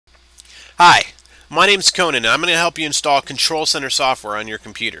Hi, my name's Conan and I'm going to help you install Control Center software on your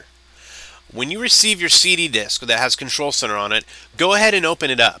computer. When you receive your CD disk that has Control Center on it, go ahead and open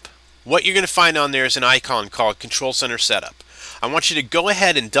it up. What you're going to find on there is an icon called Control Center Setup. I want you to go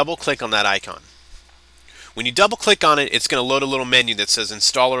ahead and double click on that icon. When you double click on it, it's going to load a little menu that says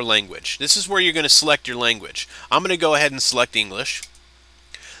Installer Language. This is where you're going to select your language. I'm going to go ahead and select English.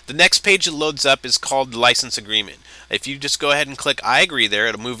 The next page that loads up is called License Agreement. If you just go ahead and click I agree there,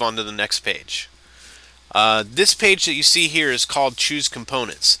 it'll move on to the next page. This page that you see here is called Choose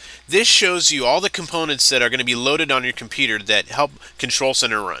Components. This shows you all the components that are going to be loaded on your computer that help Control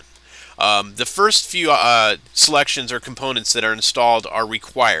Center run. The first few selections or components that are installed are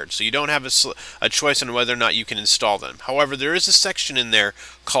required, so you don't have a choice on whether or not you can install them. However, there is a section in there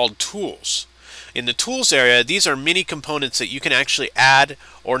called Tools. In the Tools area, these are many components that you can actually add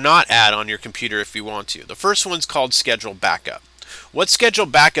or not add on your computer if you want to. The first one's called Schedule Backup. What Schedule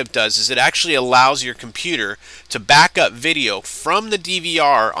Backup does is it actually allows your computer to back up video from the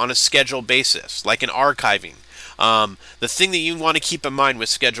DVR on a scheduled basis, like an archiving. The thing that you want to keep in mind with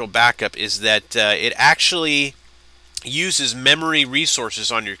Schedule Backup is that it actually uses memory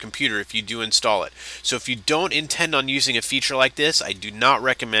resources on your computer if you do install it. So if you don't intend on using a feature like this, I do not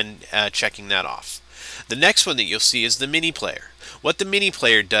recommend checking that off. The next one that you'll see is the mini player. What the mini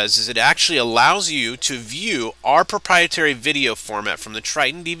player does is it actually allows you to view our proprietary video format from the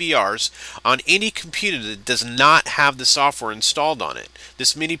Triton DVRs on any computer that does not have the software installed on it.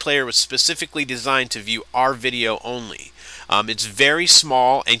 This mini player was specifically designed to view our video only. It's very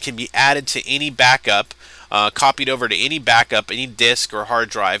small and can be added to any backup, copied over to any backup, any disk or hard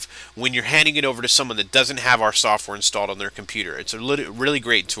drive when you're handing it over to someone that doesn't have our software installed on their computer. It's a really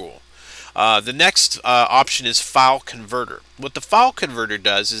great tool. The next option is File Converter. What the File Converter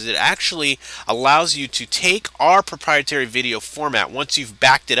does is it actually allows you to take our proprietary video format once you've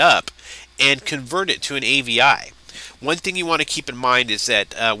backed it up and convert it to an AVI. One thing you want to keep in mind is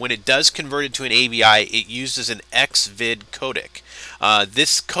that when it does convert it to an AVI, it uses an XVID codec.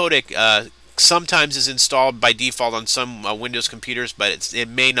 This codec sometimes is installed by default on some Windows computers, but it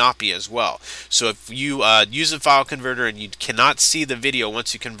may not be as well. So if you use a file converter and you cannot see the video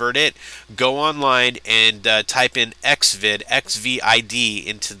once you convert it, go online and type in XVID, XVID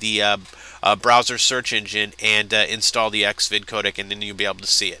into the browser search engine and install the XVID codec, and then you'll be able to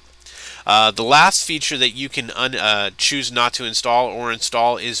see it. The last feature that you can choose not to install or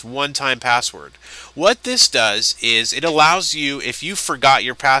install is one-time password. What this does is it allows you, if you forgot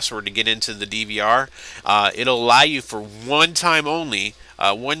your password to get into the DVR, it'll allow you for one time only,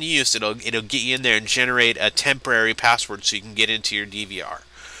 one use, it'll get you in there and generate a temporary password so you can get into your DVR.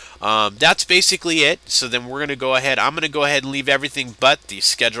 That's basically it. So then we're going to go ahead, I'm going to go ahead and leave everything but the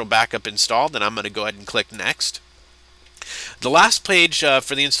Schedule Backup installed, and I'm going to go ahead and click Next. The last page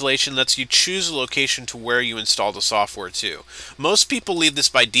for the installation lets you choose a location to where you install the software to. Most people leave this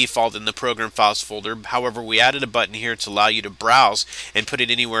by default in the Program Files folder. However, we added a button here to allow you to browse and put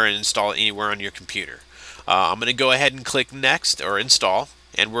it anywhere and install it anywhere on your computer. I'm going to go ahead and click Next or Install,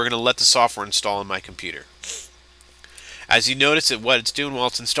 and we're going to let the software install on my computer. As you notice that what it's doing while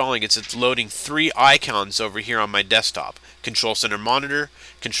it's installing, it's loading three icons over here on my desktop: Control Center Monitor,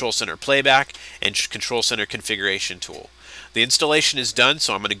 Control Center Playback, and Control Center Configuration Tool. The installation is done,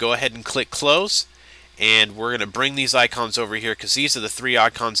 so I'm going to go ahead and click Close, and we're going to bring these icons over here because these are the three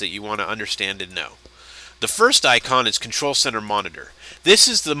icons that you want to understand and know. The first icon is Control Center Monitor. This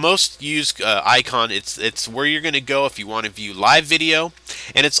is the most used icon. It's where you're going to go if you want to view live video,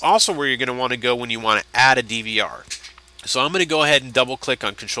 and it's also where you're going to want to go when you want to add a DVR. So I'm going to go ahead and double click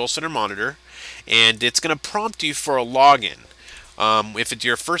on Control Center Monitor, and it's going to prompt you for a login. If it's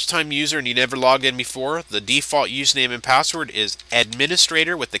your first time user and you never logged in before, the default username and password is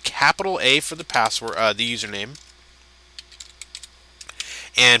administrator with the capital A for the password, the username.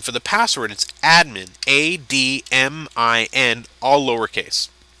 And for the password, it's admin, A-D-M-I-N, all lowercase.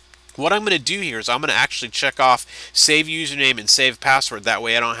 What I'm going to do here is I'm going to actually check off save username and save password. That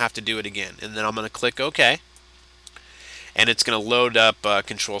way I don't have to do it again. And then I'm going to click OK. And it's going to load up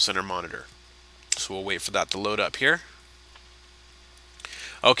Control Center Monitor. So we'll wait for that to load up here.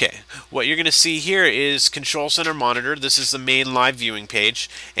 Okay, what you're going to see here is Control Center Monitor. This is the main live viewing page,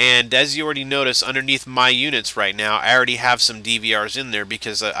 and as you already notice, underneath My Units right now, I already have some DVRs in there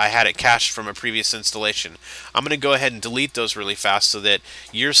because I had it cached from a previous installation. I'm going to go ahead and delete those really fast so that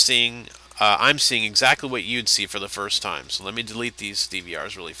you're seeing, I'm seeing exactly what you'd see for the first time. So let me delete these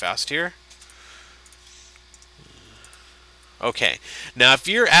DVRs really fast here. Okay. Now, if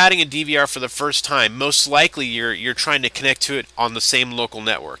you're adding a DVR for the first time, most likely you're trying to connect to it on the same local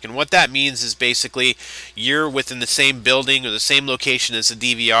network. And what that means is basically you're within the same building or the same location as the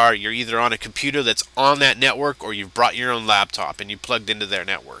DVR. You're either on a computer that's on that network or you've brought your own laptop and you plugged into their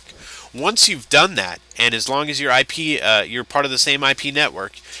network. Once you've done that, and as long as you're part of the same IP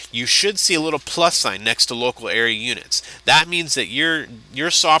network, you should see a little plus sign next to local area units. That means that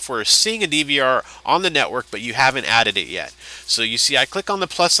your software is seeing a DVR on the network, but you haven't added it yet. So you see, I click on the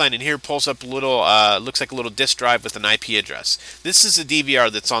plus sign, and here it pulls up a little, looks like a little disk drive with an IP address. This is a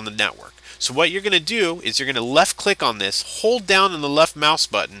DVR that's on the network. So what you're going to do is you're going to left click on this, hold down on the left mouse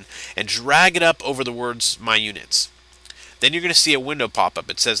button, and drag it up over the words My Units. Then you're going to see a window pop up.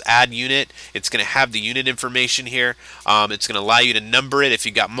 It says Add Unit. It's going to have the unit information here. It's going to allow you to number it. If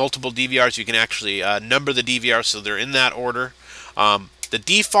you've got multiple DVRs, you can actually number the DVRs so they're in that order. The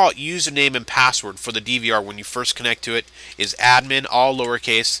default username and password for the DVR when you first connect to it is admin, all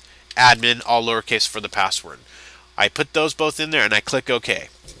lowercase, admin, all lowercase for the password. I put those both in there and I click OK.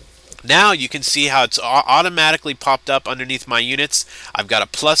 Now you can see how it's automatically popped up underneath My Units. I've got a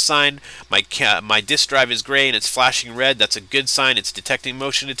plus sign. My disk drive is gray and it's flashing red. That's a good sign. It's detecting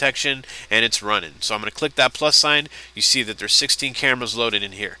motion detection and it's running. So I'm going to click that plus sign. You see that there's 16 cameras loaded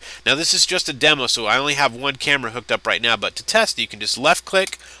in here. Now this is just a demo, so I only have one camera hooked up right now. But to test, you can just left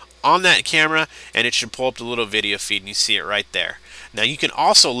click on that camera and it should pull up the little video feed and you see it right there. Now you can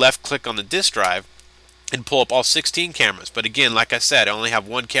also left click on the disk drive and pull up all 16 cameras. But again, like I said, I only have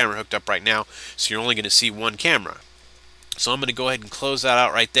one camera hooked up right now, so you're only going to see one camera. So I'm going to go ahead and close that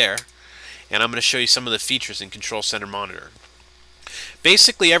out right there, and I'm going to show you some of the features in Control Center Monitor.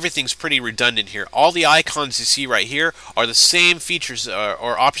 Basically, everything's pretty redundant here. All the icons you see right here are the same features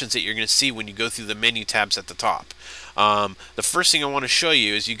or options that you're going to see when you go through the menu tabs at the top. The first thing I want to show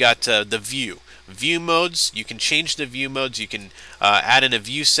you is you got the view modes. You can change the view modes. You can add in a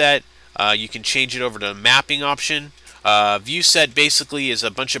view set. You can change it over to a mapping option. View set basically is a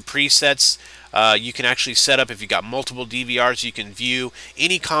bunch of presets. You can actually set up, if you've got multiple DVRs, you can view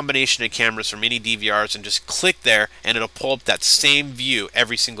any combination of cameras from any DVRs and just click there and it'll pull up that same view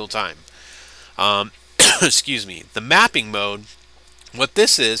every single time. Excuse me. The mapping mode, what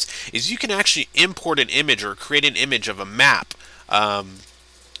this is you can actually import an image or create an image of a map.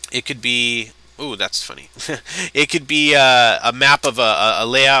 It could be... Ooh, that's funny. It could be a map of a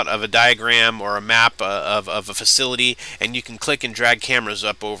layout of a diagram or a map of a facility, and you can click and drag cameras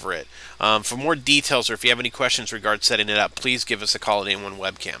up over it. For more details or if you have any questions regarding setting it up, please give us a call at A1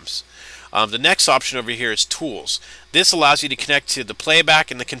 Webcams. The next option over here is Tools. This allows you to connect to the playback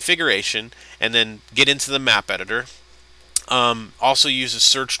and the configuration and then get into the map editor. Also uses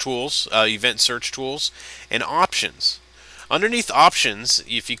search tools, event search tools, and options. Underneath options,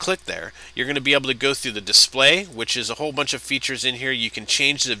 if you click there, you're going to be able to go through the display, which is a whole bunch of features in here. You can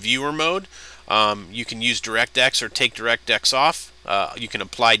change the viewer mode. You can use DirectX or take DirectX off. You can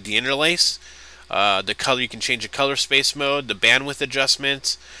apply deinterlace. The color, you can change the color space mode, the bandwidth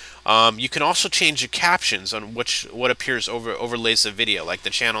adjustment. You can also change the captions on what appears overlays the video, like the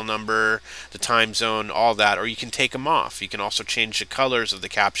channel number, the time zone, all that, or you can take them off. You can also change the colors of the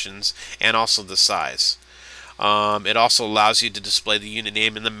captions and also the size. It also allows you to display the unit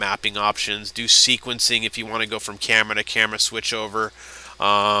name and the mapping options, do sequencing if you want to go from camera to camera switch over,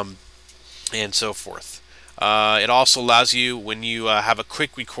 and so forth. It also allows you, when you have a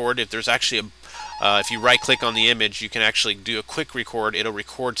quick record, if there's actually if you right click on the image, you can actually do a quick record. It'll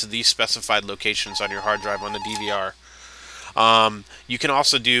record to these specified locations on your hard drive on the DVR. You can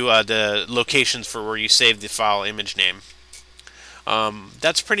also do the locations for where you save the file image name.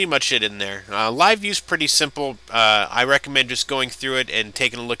 That's pretty much it in there. Live View's pretty simple. I recommend just going through it and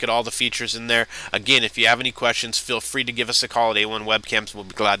taking a look at all the features in there. Again, if you have any questions, feel free to give us a call at A1 Webcams. We'll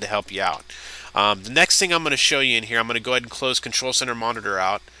be glad to help you out. The next thing I'm going to show you in here, I'm going to go ahead and close Control Center Monitor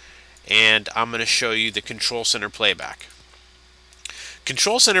out, and I'm going to show you the Control Center Playback.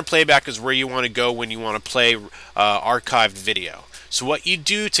 Control Center Playback is where you want to go when you want to play archived video. So what you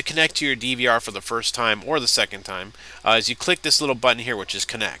do to connect to your DVR for the first time or the second time is you click this little button here, which is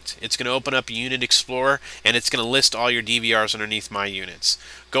Connect. It's going to open up Unit Explorer, and it's going to list all your DVRs underneath My Units.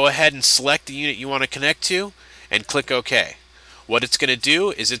 Go ahead and select the unit you want to connect to and click OK. What it's going to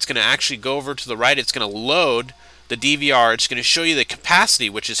do is it's going to actually go over to the right. It's going to load the DVR. It's going to show you the capacity,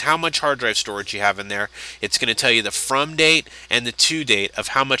 which is how much hard drive storage you have in there. It's going to tell you the from date and the to date of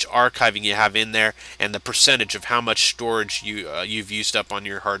how much archiving you have in there and the percentage of how much storage you've used up on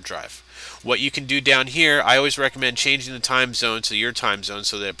your hard drive. What you can do down here, I always recommend changing the time zone to your time zone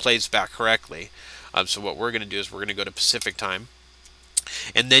so that it plays back correctly. So what we're going to do is we're going to go to Pacific time.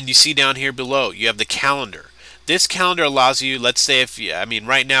 And then you see down here below, you have the calendar. This calendar allows you, let's say if you, I mean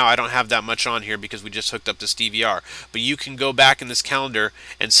right now I don't have that much on here because we just hooked up this DVR, but you can go back in this calendar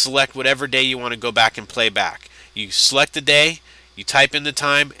and select whatever day you want to go back and play back. You select the day, you type in the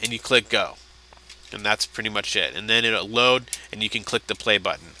time, and you click go. And that's pretty much it. And then it'll load and you can click the play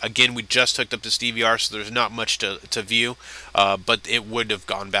button. Again, we just hooked up this DVR, so there's not much to view, but it would have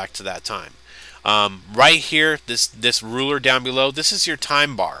gone back to that time. Right here, this ruler down below, this is your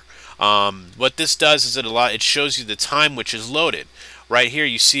time bar. What this does is it shows you the time which is loaded. Right here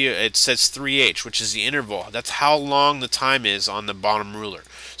you see it says 3H, which is the interval. That's how long the time is on the bottom ruler.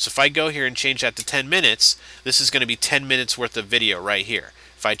 So if I go here and change that to 10 minutes, this is going to be 10 minutes worth of video right here.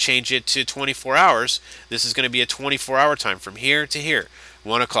 If I change it to 24 hours, this is going to be a 24-hour time from here to here.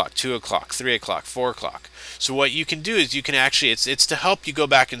 1 o'clock, 2 o'clock, 3 o'clock, 4 o'clock. So what you can do is you can actually, it's to help you go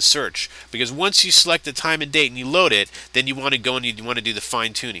back and search. Because once you select the time and date and you load it, then you want to go and you want to do the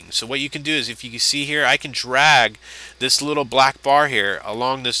fine tuning. So what you can do is, if you can see here, I can drag this little black bar here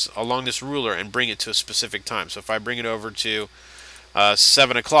along this ruler and bring it to a specific time. So if I bring it over to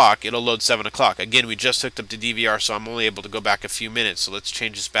 7 o'clock, it'll load 7 o'clock. Again, we just hooked up the DVR, so I'm only able to go back a few minutes. So let's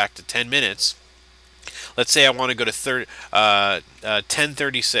change this back to 10 minutes. Let's say I want to go to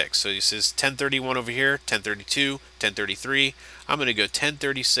 10:36. So this is 10:31 over here, 10:32, 10:33. I'm going to go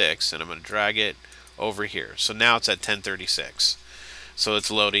 10:36, and I'm going to drag it over here. So now it's at 10:36. So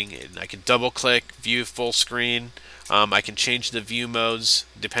it's loading, and I can double-click, view full screen. I can change the view modes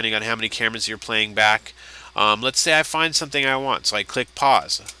depending on how many cameras you're playing back. Let's say I find something I want, so I click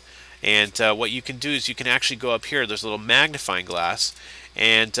pause. And what you can do is you can actually go up here. There's a little magnifying glass,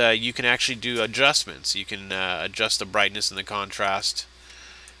 and you can actually do adjustments. You can adjust the brightness and the contrast,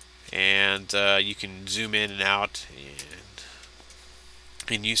 and you can zoom in and out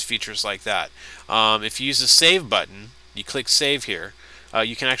and use features like that. If you use the save button, you click save here,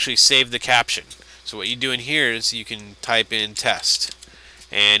 you can actually save the caption. So what you do in here is you can type in test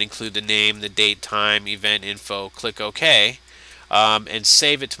and include the name, the date, time, event info, click OK, and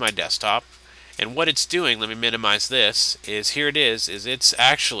save it to my desktop. And what it's doing, let me minimize this, is here it is it's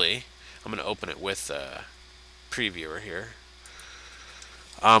actually, I'm going to open it with a previewer here.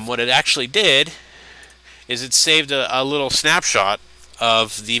 What it actually did is it saved a little snapshot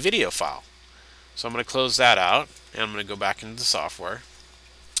of the video file. So I'm going to close that out, and I'm going to go back into the software.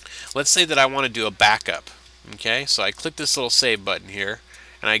 Let's say that I want to do a backup. Okay, so I click this little save button here,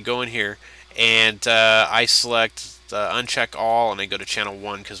 and I go in here, and I select uncheck all, and I go to channel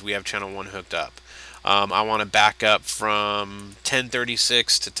 1 because we have channel 1 hooked up. I want to back up from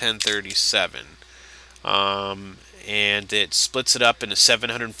 1036 to 1037, and it splits it up into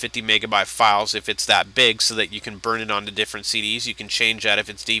 750 megabyte files if it's that big, so that you can burn it onto different CDs. You can change that if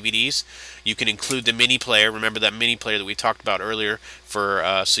it's DVDs. You can include the mini player. Remember that mini player that we talked about earlier,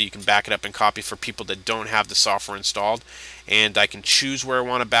 for so you can back it up and copy for people that don't have the software installed. And I can choose where I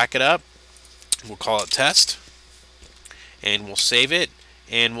want to back it up. We'll call it test, and we'll save it,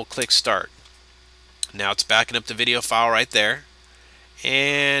 and we'll click start. Now it's backing up the video file right there,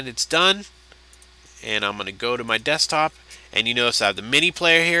 and it's done. And I'm going to go to my desktop, and you notice I have the mini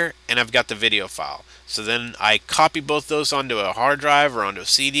player here, and I've got the video file. So then I copy both those onto a hard drive or onto a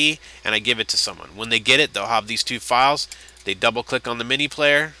CD, and I give it to someone. When they get it, they'll have these two files. They double click on the mini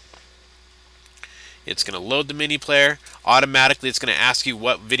player. It's going to load the mini player. Automatically it's going to ask you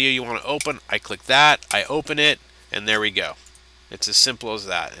what video you want to open. I click that, I open it, and there we go. It's as simple as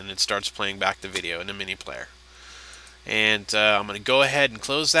that, and it starts playing back the video in the mini player. And I'm going to go ahead and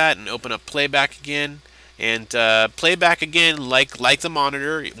close that and open up playback again. And playback again, like the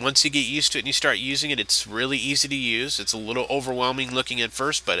monitor, once you get used to it and you start using it, it's really easy to use. It's a little overwhelming looking at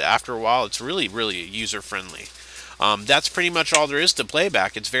first, but after a while it's really user friendly. That's pretty much all there is to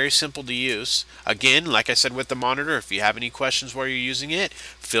playback. It's very simple to use. Again, like I said with the monitor, if you have any questions while you're using it,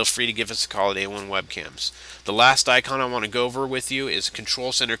 feel free to give us a call at A1 Webcams. The last icon I want to go over with you is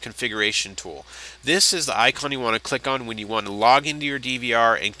Control Center Configuration Tool. This is the icon you want to click on when you want to log into your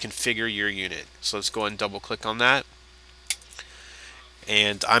DVR and configure your unit. So let's go ahead and double click on that.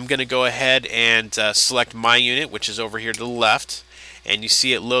 And I'm going to go ahead and select my unit, which is over here to the left. And you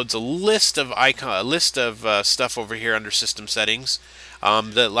see it loads a list of stuff over here under System Settings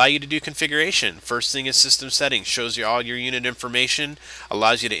that allow you to do configuration. First thing is System Settings. Shows you all your unit information,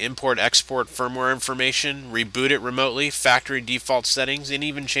 allows you to import, export firmware information, reboot it remotely, factory default settings, and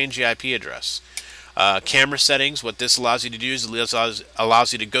even change the IP address. Camera settings, what this allows you to do is it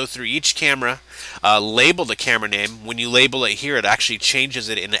allows you to go through each camera, label the camera name. When you label it here, it actually changes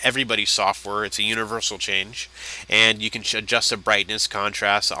it in everybody's software. It's a universal change. And you can adjust the brightness,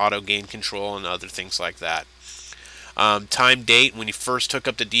 contrast, auto gain control, and other things like that. Time, date, when you first hook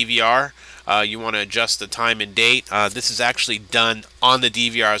up the DVR, you want to adjust the time and date. This is actually done on the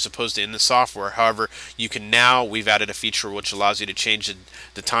DVR as opposed to in the software. However, you can now, we've added a feature which allows you to change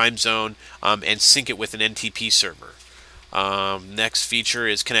the time zone and sync it with an NTP server. Next feature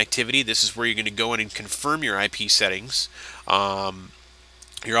is connectivity. This is where you're going to go in and confirm your IP settings.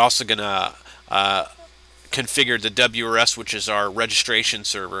 You're also going to configure the WRS, which is our registration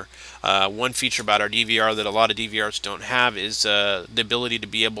server. One feature about our DVR that a lot of DVRs don't have is the ability to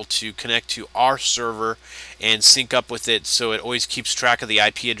be able to connect to our server and sync up with it, so it always keeps track of the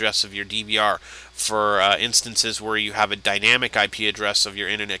IP address of your DVR for instances where you have a dynamic IP address of your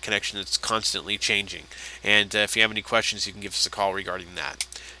internet connection that's constantly changing. And if you have any questions, you can give us a call regarding that.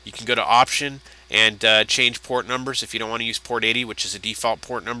 You can go to option and change port numbers. If you don't want to use port 80, which is a default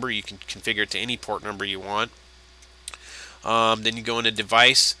port number, you can configure it to any port number you want. Then you go into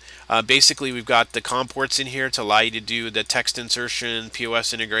device. Basically, we've got the COM ports in here to allow you to do the text insertion,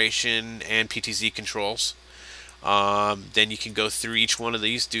 POS integration, and PTZ controls. Then you can go through each one of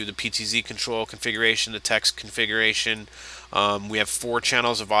these, do the PTZ control configuration, the text configuration. We have 4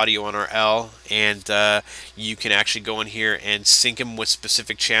 channels of audio on our L, and you can actually go in here and sync them with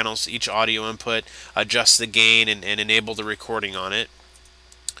specific channels, each audio input, adjust the gain, and enable the recording on it.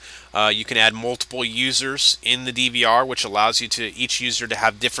 You can add multiple users in the DVR, which allows you to each user to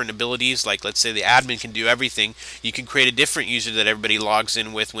have different abilities. Like, let's say the admin can do everything. You can create a different user that everybody logs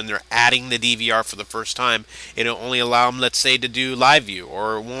in with when they're adding the DVR for the first time. It'll only allow them, let's say, to do live view,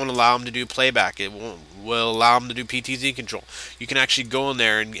 or it won't allow them to do playback. It will allow them to do PTZ control. You can actually go in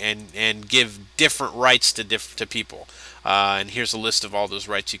there and give different rights to people. And here's a list of all those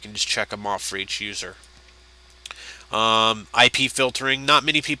rights. You can just check them off for each user. IP filtering. Not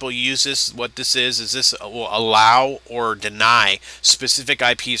many people use this. What this is this will allow or deny specific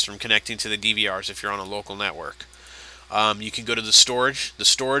IPs from connecting to the DVRs if you're on a local network. You can go to the storage. The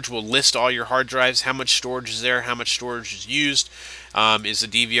storage will list all your hard drives, how much storage is there, how much storage is used. Is the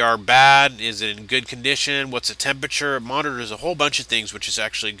DVR bad? Is it in good condition? What's the temperature? It monitors a whole bunch of things, which is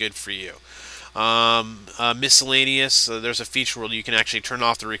actually good for you. Miscellaneous. There's a feature where you can actually turn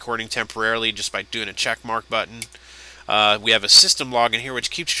off the recording temporarily just by doing a check mark button. We have a system log in here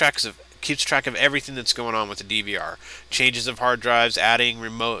which keeps track of everything that's going on with the DVR. Changes of hard drives, adding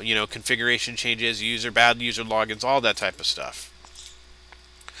remote, configuration changes, bad user logins, all that type of stuff.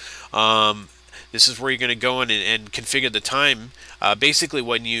 This is where you're going to go in and configure the time. Basically,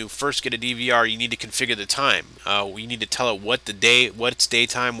 when you first get a DVR, you need to configure the time. You need to tell it what's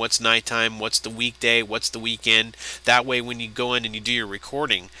daytime, what's nighttime, what's the weekday, what's the weekend. That way, when you go in and you do your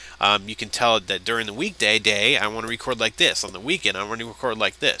recording, you can tell it that during the weekday day, I want to record like this. On the weekend, I want to record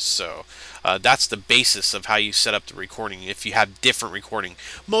like this. So that's the basis of how you set up the recording. If you have different recording,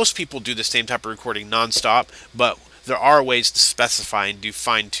 most people do the same type of recording nonstop, but there are ways to specify and do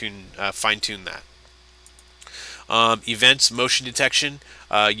fine-tune that. Events, motion detection.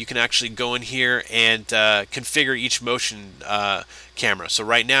 You can actually go in here and configure each motion camera. So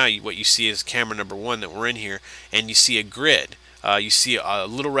right now, what you see is camera number 1 that we're in here, and you see a grid. You see a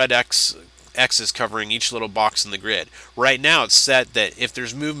little red X's covering each little box in the grid. Right now it's set that if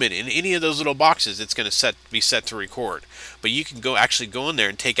there's movement in any of those little boxes, it's going to be set to record. But you can actually go in there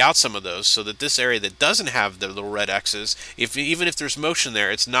and take out some of those so that this area that doesn't have the little red X's, even if there's motion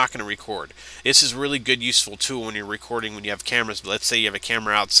there, it's not going to record. This is a really good, useful tool when you're recording when you have cameras. Let's say you have a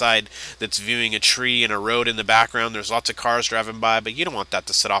camera outside that's viewing a tree and a road in the background. There's lots of cars driving by, but you don't want that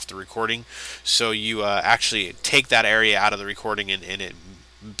to set off the recording. So you actually take that area out of the recording, and it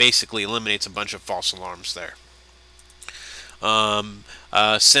basically eliminates a bunch of false alarms there.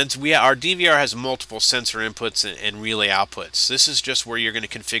 Since our DVR has multiple sensor inputs and relay outputs, this is just where you're going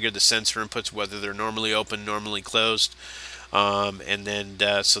to configure the sensor inputs, whether they're normally open, normally closed, and then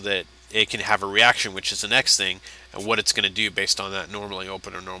so that it can have a reaction, which is the next thing, and what it's going to do based on that normally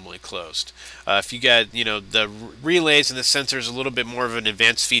open or normally closed. If you got the relays and the sensors, a little bit more of an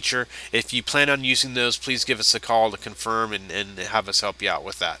advanced feature. If you plan on using those, please give us a call to confirm and have us help you out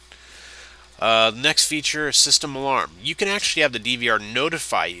with that. Next feature is system alarm. You can actually have the DVR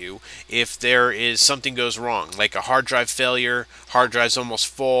notify you if there is something goes wrong, like a hard drive failure, hard drive's almost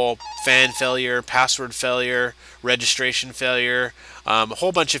full, fan failure, password failure, registration failure, a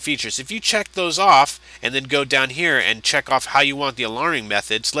whole bunch of features. If you check those off and then go down here and check off how you want the alarming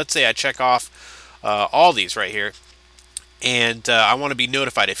methods, let's say I check off all these right here, and I want to be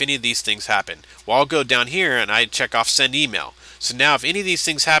notified if any of these things happen. Well, I'll go down here and I check off send email. So now if any of these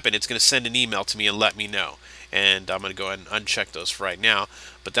things happen, it's going to send an email to me and let me know. And I'm going to go ahead and uncheck those for right now.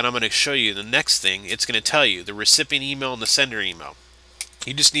 But then I'm going to show you the next thing. It's going to tell you the recipient email and the sender email.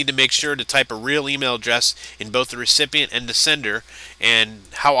 You just need to make sure to type a real email address in both the recipient and the sender, and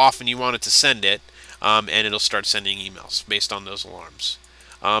how often you want it to send it, and it'll start sending emails based on those alarms.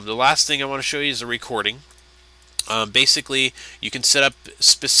 The last thing I want to show you is a recording. Basically, you can set up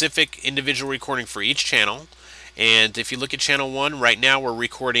specific individual recording for each channel. And if you look at channel 1, right now we're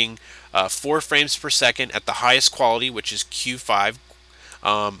recording 4 frames per second at the highest quality, which is Q5,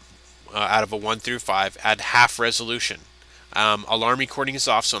 out of a 1 through 5, at half resolution. Alarm recording is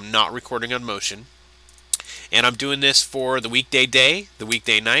off, so I'm not recording on motion. And I'm doing this for the weekday day, the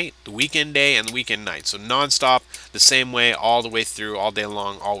weekday night, the weekend day, and the weekend night. So non-stop, the same way, all the way through, all day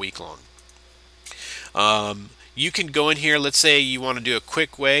long, all week long. You can go in here, let's say you want to do a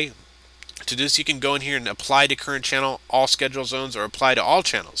quick way to do this. You can go in here and apply to current channel, all schedule zones, or apply to all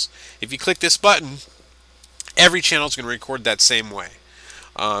channels. If you click this button, every channel is going to record that same way.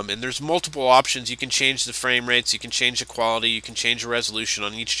 And there's multiple options. You can change the frame rates, you can change the quality, you can change the resolution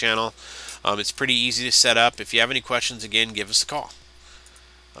on each channel. It's pretty easy to set up. If you have any questions, again, give us a call.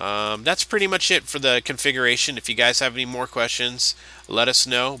 That's pretty much it for the configuration. If you guys have any more questions, let us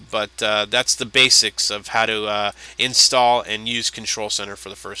know. But that's the basics of how to install and use Control Center for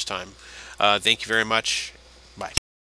the first time. Thank you very much.